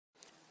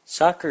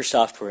Soccer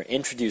software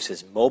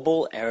introduces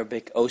mobile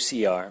Arabic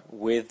OCR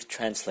with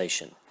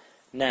translation.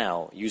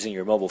 Now, using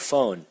your mobile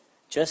phone,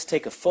 just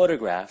take a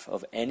photograph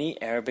of any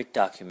Arabic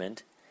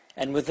document,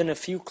 and within a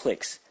few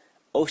clicks,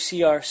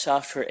 OCR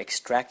software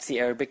extracts the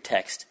Arabic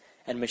text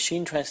and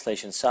machine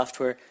translation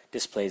software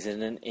displays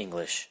it in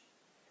English.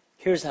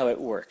 Here's how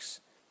it works.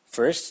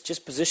 First,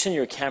 just position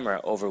your camera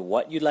over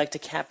what you'd like to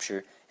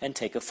capture and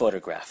take a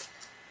photograph.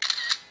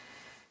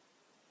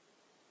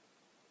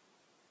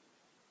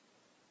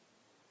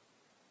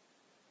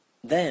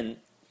 Then,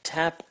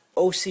 tap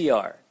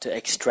OCR to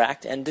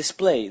extract and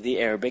display the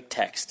Arabic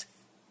text.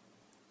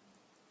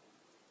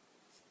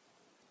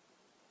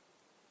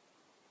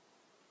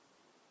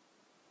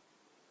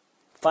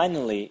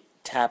 Finally,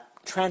 tap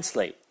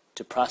Translate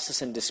to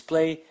process and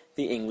display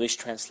the English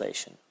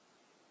translation.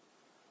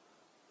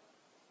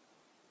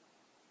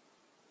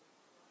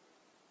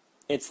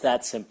 It's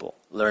that simple.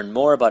 Learn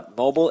more about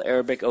mobile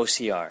Arabic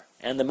OCR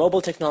and the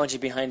mobile technology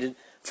behind it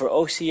for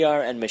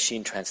OCR and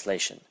machine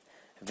translation.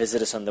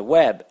 Visit us on the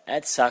web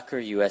at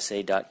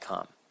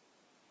soccerusa.com.